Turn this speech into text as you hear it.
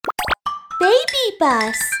baby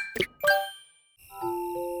bus.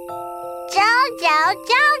 Jojo,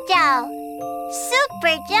 Jojo!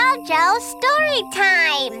 Super Jojo story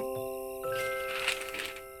time!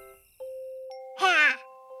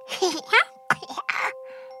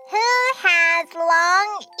 Who has long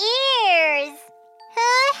ears?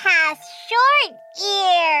 Who has short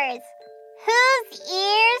ears? Whose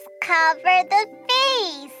ears cover the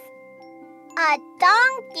face? A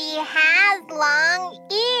donkey has long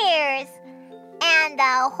ears, and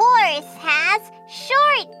a horse has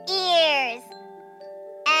short ears.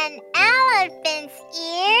 An elephant's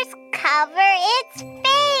ears cover its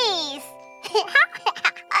face.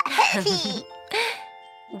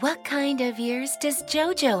 What kind of ears does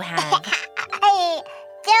Jojo have?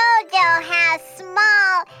 Jojo has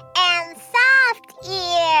small and soft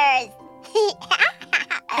ears.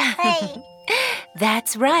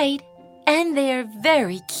 That's right, and they're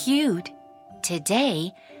very cute.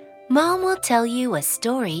 Today, Mom will tell you a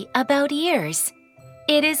story about ears.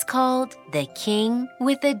 It is called The King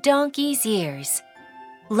with the Donkey's Ears.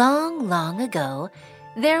 Long, long ago,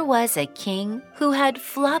 there was a king who had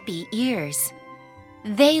floppy ears.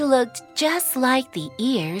 They looked just like the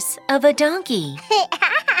ears of a donkey.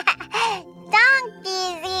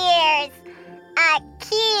 Donkey's ears! A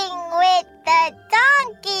king with the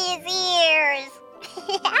donkey's ears!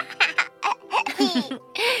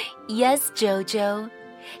 Yes, Jojo.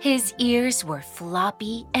 His ears were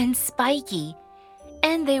floppy and spiky,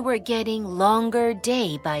 and they were getting longer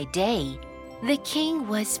day by day. The king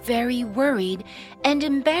was very worried and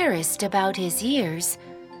embarrassed about his ears,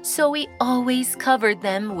 so he always covered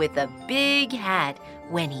them with a big hat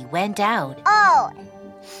when he went out. Oh,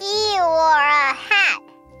 he wore a hat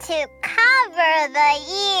to cover the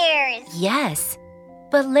ears. Yes,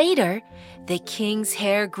 but later, the king's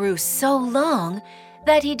hair grew so long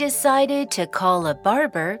that he decided to call a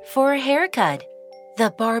barber for a haircut. The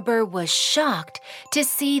barber was shocked to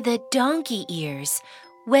see the donkey ears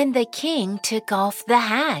when the king took off the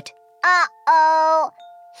hat. Uh-oh,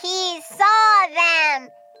 he saw them.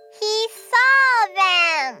 He saw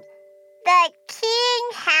them. The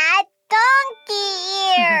king had donkey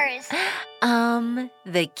ears.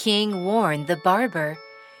 The king warned the barber,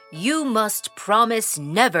 "You must promise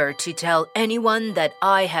never to tell anyone that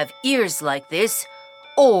I have ears like this,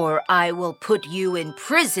 or I will put you in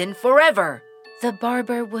prison forever." The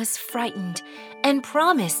barber was frightened and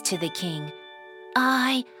promised to the king,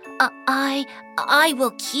 I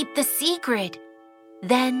will keep the secret."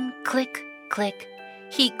 Then, click, click,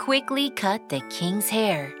 he quickly cut the king's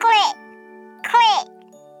hair. Click, click,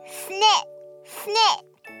 snip, snip,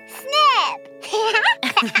 snip.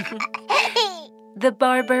 The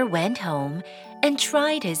barber went home and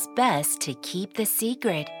tried his best to keep the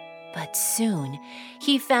secret. But soon,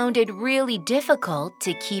 he found it really difficult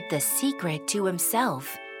to keep the secret to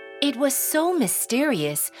himself. It was so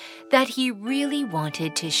mysterious that he really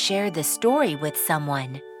wanted to share the story with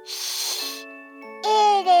someone. Shh!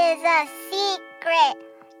 It is a secret.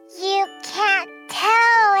 You can't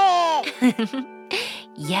tell it.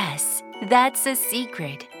 Yes, that's a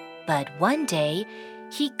secret. But one day,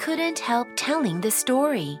 he couldn't help telling the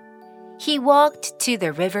story. He walked to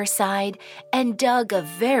the riverside and dug a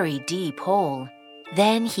very deep hole.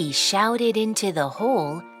 Then he shouted into the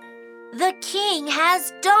hole, "The king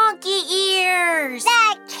has donkey ears!"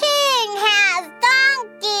 The king has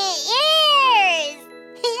donkey ears!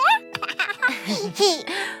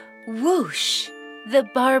 Whoosh! The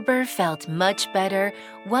barber felt much better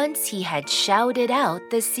once he had shouted out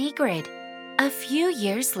the secret. A few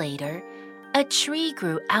years later, a tree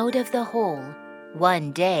grew out of the hole.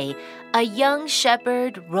 One day, a young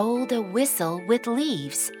shepherd rolled a whistle with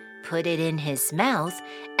leaves, put it in his mouth,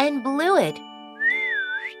 and blew it.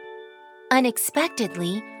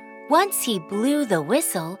 Unexpectedly, once he blew the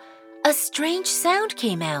whistle, a strange sound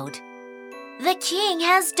came out. "The king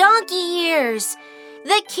has donkey ears!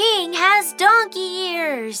 The king has donkey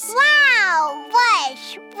ears!" Wow!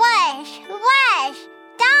 Whoosh, whoosh, whoosh!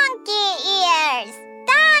 Donkey ears!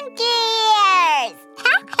 Donkey ears!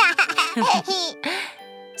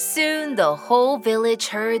 Soon the whole village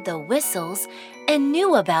heard the whistles and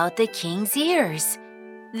knew about the king's ears.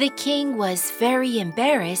 The king was very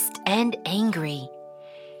embarrassed and angry.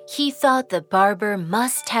 He thought the barber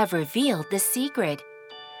must have revealed the secret.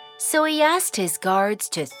 So he asked his guards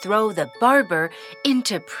to throw the barber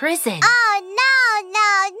into prison. Oh, no,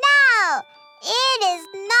 no, no! It is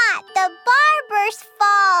not the barber's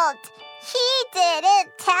fault! He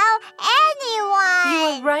didn't tell anyone! You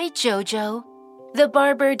are right, Jojo. The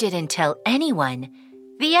barber didn't tell anyone.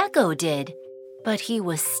 The echo did. But he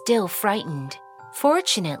was still frightened.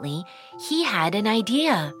 Fortunately, he had an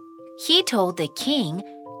idea. He told the king,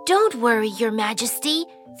 "Don't worry, Your Majesty.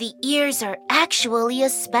 The ears are actually a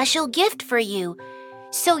special gift for you,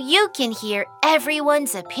 so you can hear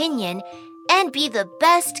everyone's opinion and be the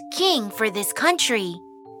best king for this country."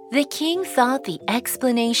 The king thought the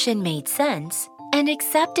explanation made sense and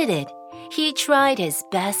accepted it. He tried his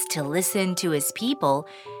best to listen to his people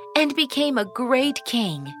and became a great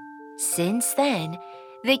king. Since then,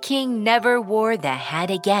 the king never wore the hat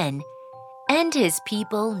again, and his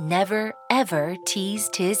people never ever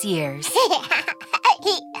teased his ears.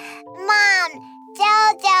 Mom,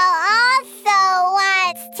 Jojo also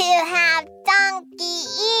wants to have donkey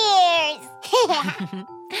ears.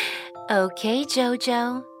 Okay,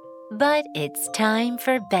 Jojo, but it's time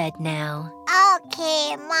for bed now.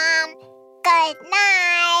 Okay, Mom. Good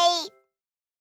night.